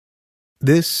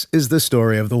This is the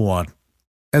story of the one.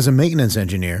 As a maintenance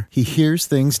engineer, he hears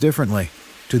things differently.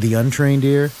 To the untrained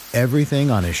ear,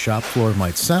 everything on his shop floor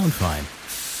might sound fine,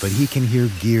 but he can hear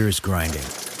gears grinding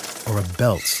or a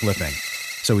belt slipping.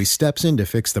 So he steps in to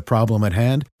fix the problem at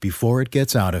hand before it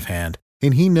gets out of hand.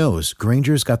 And he knows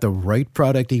Grainger's got the right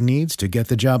product he needs to get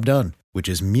the job done, which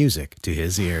is music to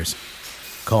his ears.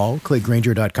 Call, click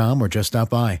Grainger.com, or just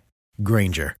stop by.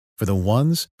 Grainger, for the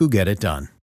ones who get it done.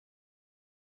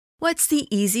 What's the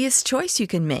easiest choice you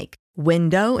can make?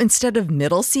 Window instead of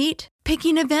middle seat?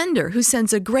 Picking a vendor who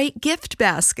sends a great gift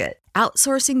basket?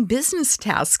 Outsourcing business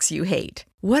tasks you hate?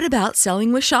 What about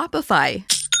selling with Shopify?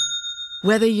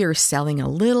 Whether you're selling a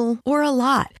little or a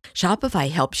lot,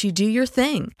 Shopify helps you do your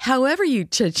thing, however you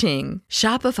cha-ching.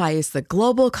 Shopify is the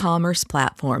global commerce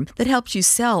platform that helps you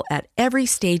sell at every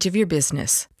stage of your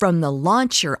business. From the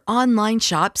launch your online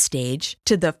shop stage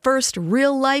to the first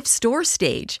real-life store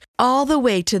stage, all the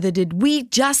way to the did we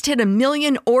just hit a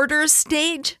million orders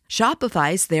stage.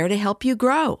 Shopify's there to help you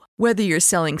grow. Whether you're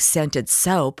selling scented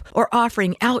soap or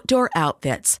offering outdoor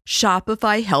outfits,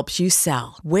 Shopify helps you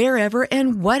sell. Wherever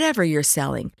and whatever you're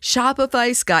selling,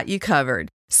 Shopify's got you covered.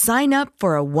 Sign up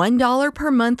for a $1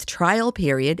 per month trial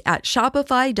period at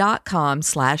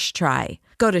shopify.com/try.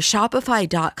 Go to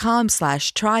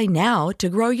shopify.com/try now to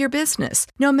grow your business,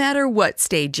 no matter what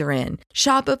stage you're in.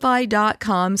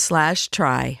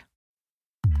 Shopify.com/try.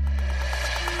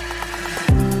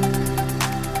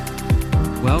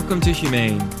 Welcome to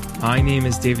Humane. My name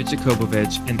is David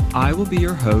Jakobovich, and I will be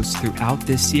your host throughout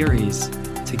this series.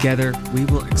 Together, we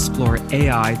will explore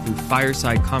AI through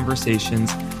fireside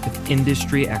conversations with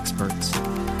industry experts.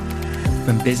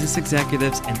 From business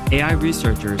executives and AI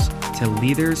researchers to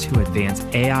leaders who advance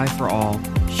AI for all,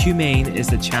 Humane is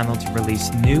the channel to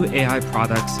release new AI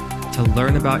products, to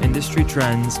learn about industry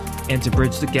trends, and to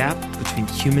bridge the gap between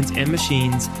humans and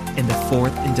machines in the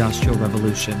fourth industrial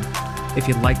revolution. If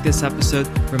you like this episode,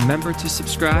 remember to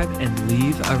subscribe and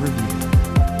leave a review.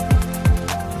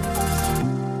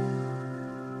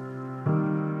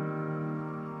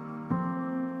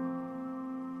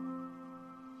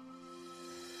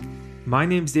 My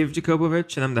name is David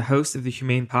Jakobovich, and I'm the host of the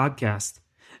Humane Podcast.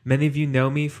 Many of you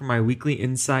know me from my weekly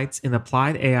insights in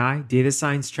applied AI, data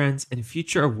science trends, and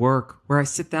future of work, where I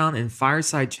sit down in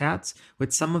fireside chats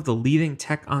with some of the leading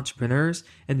tech entrepreneurs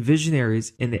and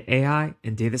visionaries in the AI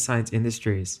and data science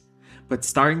industries. But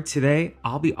starting today,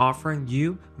 I'll be offering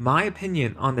you my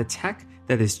opinion on the tech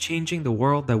that is changing the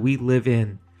world that we live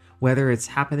in, whether it's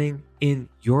happening in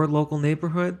your local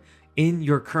neighborhood, in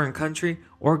your current country,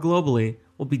 or globally.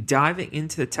 We'll be diving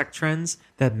into the tech trends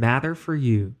that matter for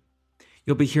you.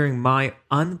 You'll be hearing my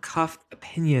uncuffed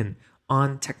opinion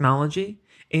on technology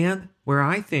and where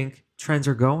I think trends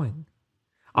are going.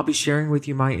 I'll be sharing with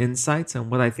you my insights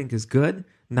on what I think is good,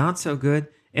 not so good,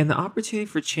 and the opportunity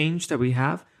for change that we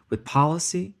have with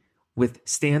policy, with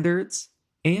standards,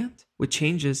 and with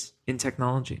changes in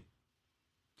technology.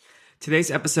 Today's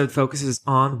episode focuses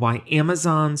on why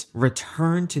Amazon's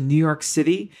return to New York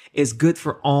City is good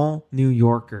for all New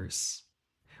Yorkers.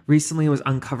 Recently, it was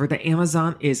uncovered that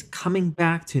Amazon is coming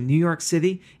back to New York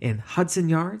City in Hudson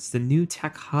Yards, the new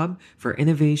tech hub for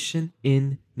innovation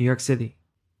in New York City.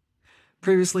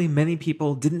 Previously, many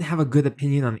people didn't have a good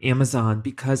opinion on Amazon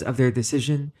because of their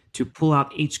decision to pull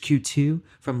out HQ2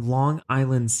 from Long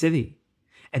Island City.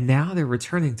 And now they're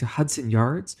returning to Hudson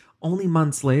Yards only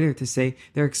months later to say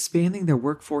they're expanding their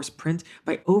workforce print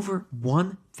by over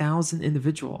 1,000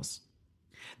 individuals.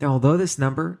 Now, although this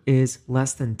number is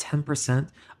less than 10%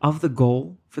 of the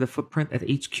goal for the footprint at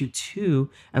HQ2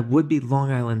 at would-be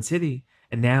Long Island City,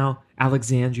 and now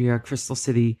Alexandria, Crystal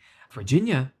City,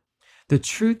 Virginia, the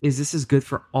truth is this is good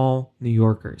for all New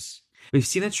Yorkers. We've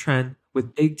seen a trend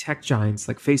with big tech giants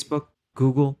like Facebook,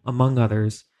 Google, among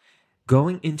others,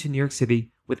 going into New York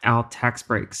City without tax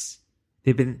breaks.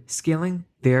 They've been scaling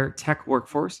their tech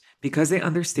workforce because they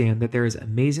understand that there is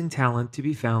amazing talent to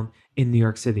be found in New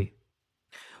York City.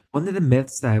 One of the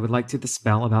myths that I would like to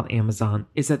dispel about Amazon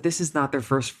is that this is not their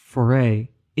first foray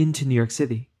into New York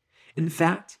City. In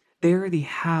fact, they already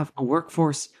have a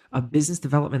workforce of business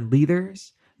development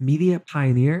leaders, media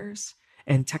pioneers,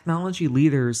 and technology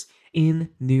leaders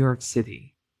in New York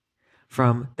City.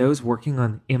 From those working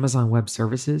on Amazon Web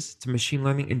Services to machine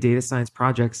learning and data science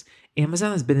projects,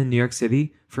 Amazon has been in New York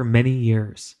City for many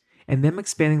years. And them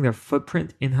expanding their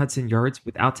footprint in Hudson Yards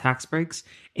without tax breaks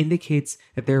indicates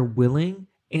that they're willing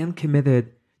and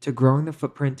committed to growing the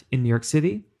footprint in New York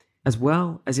City, as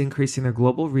well as increasing their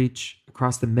global reach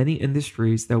across the many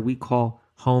industries that we call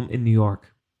home in New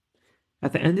York.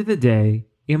 At the end of the day,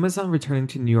 Amazon returning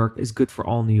to New York is good for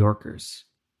all New Yorkers.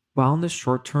 While in the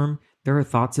short term, there are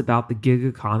thoughts about the gig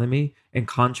economy and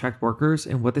contract workers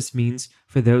and what this means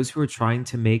for those who are trying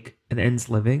to make an ends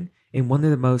living in one of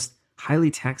the most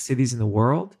highly taxed cities in the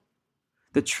world.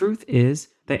 The truth is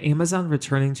that Amazon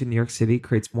returning to New York City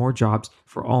creates more jobs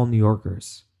for all New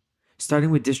Yorkers.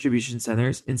 Starting with distribution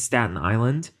centers in Staten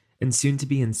Island and soon to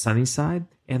be in Sunnyside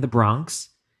and the Bronx,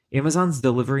 Amazon's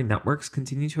delivery networks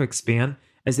continue to expand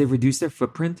as they reduce their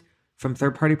footprint from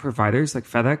third-party providers like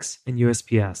FedEx and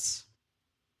USPS.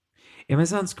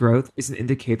 Amazon's growth is an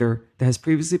indicator that has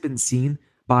previously been seen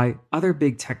by other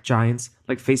big tech giants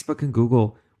like Facebook and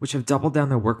Google, which have doubled down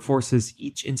their workforces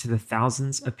each into the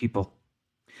thousands of people.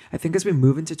 I think as we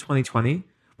move into 2020,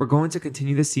 we're going to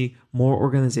continue to see more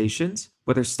organizations,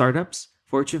 whether startups,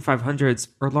 Fortune 500s,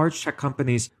 or large tech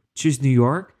companies, choose New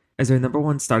York as their number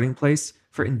one starting place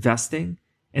for investing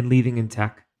and leading in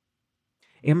tech.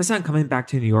 Amazon coming back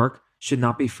to New York should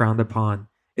not be frowned upon.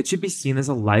 It should be seen as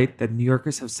a light that New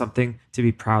Yorkers have something to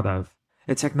be proud of.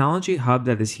 A technology hub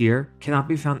that is here cannot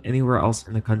be found anywhere else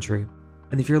in the country.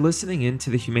 And if you're listening in to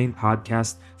the Humane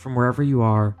Podcast from wherever you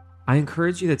are, I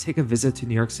encourage you to take a visit to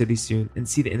New York City soon and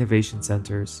see the innovation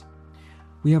centers.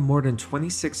 We have more than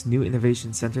 26 new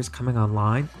innovation centers coming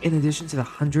online, in addition to the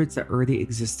hundreds that already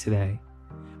exist today.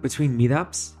 Between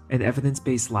meetups and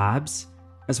evidence-based labs,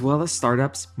 as well as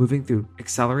startups moving through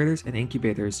accelerators and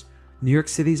incubators, New York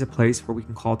City is a place where we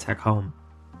can call tech home.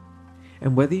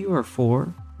 And whether you are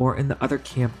for or in the other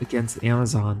camp against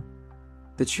Amazon,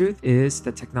 the truth is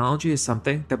that technology is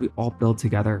something that we all build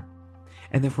together.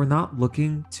 And if we're not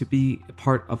looking to be a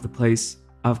part of the place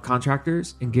of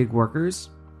contractors and gig workers,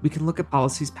 we can look at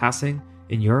policies passing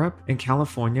in Europe and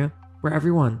California where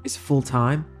everyone is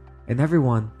full-time and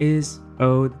everyone is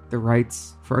owed the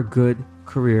rights for a good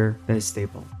career that is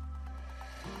stable.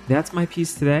 That's my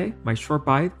piece today, my short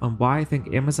bite on why I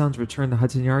think Amazon's return to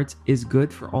Hudson Yards is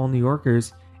good for all New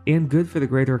Yorkers and good for the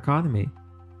greater economy.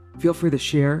 Feel free to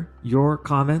share your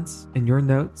comments and your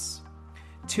notes.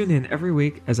 Tune in every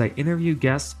week as I interview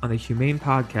guests on the Humane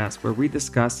Podcast where we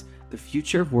discuss the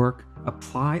future of work,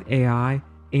 applied AI,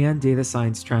 and data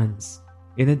science trends.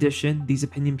 In addition, these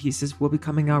opinion pieces will be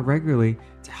coming out regularly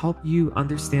to help you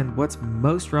understand what's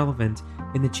most relevant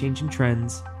in the changing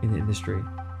trends in the industry.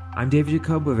 I'm David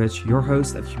Jakobovich, your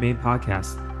host of Humane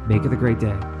Podcast. Make it a great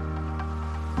day.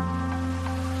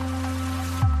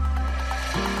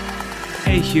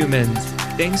 Hey humans,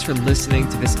 thanks for listening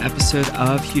to this episode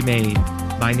of Humane.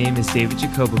 My name is David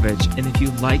Jakobovich, and if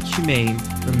you like Humane,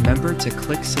 remember to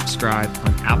click subscribe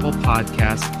on Apple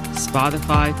Podcasts,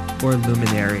 Spotify, or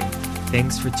Luminary.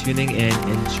 Thanks for tuning in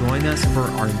and join us for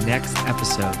our next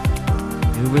episode.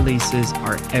 New releases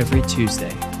are every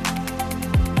Tuesday.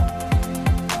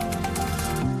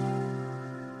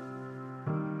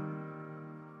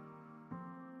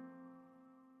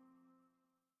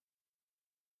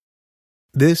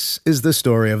 This is the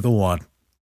story of the one.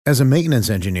 As a maintenance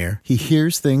engineer, he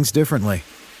hears things differently.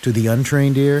 To the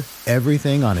untrained ear,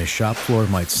 everything on his shop floor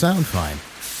might sound fine,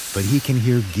 but he can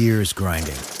hear gears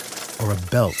grinding or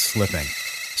a belt slipping.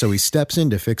 So he steps in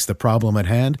to fix the problem at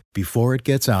hand before it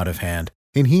gets out of hand.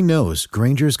 And he knows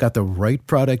Grainger's got the right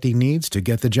product he needs to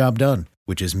get the job done,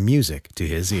 which is music to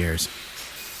his ears.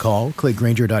 Call, click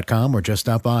Grainger.com, or just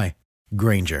stop by.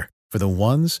 Grainger, for the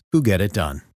ones who get it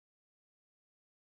done.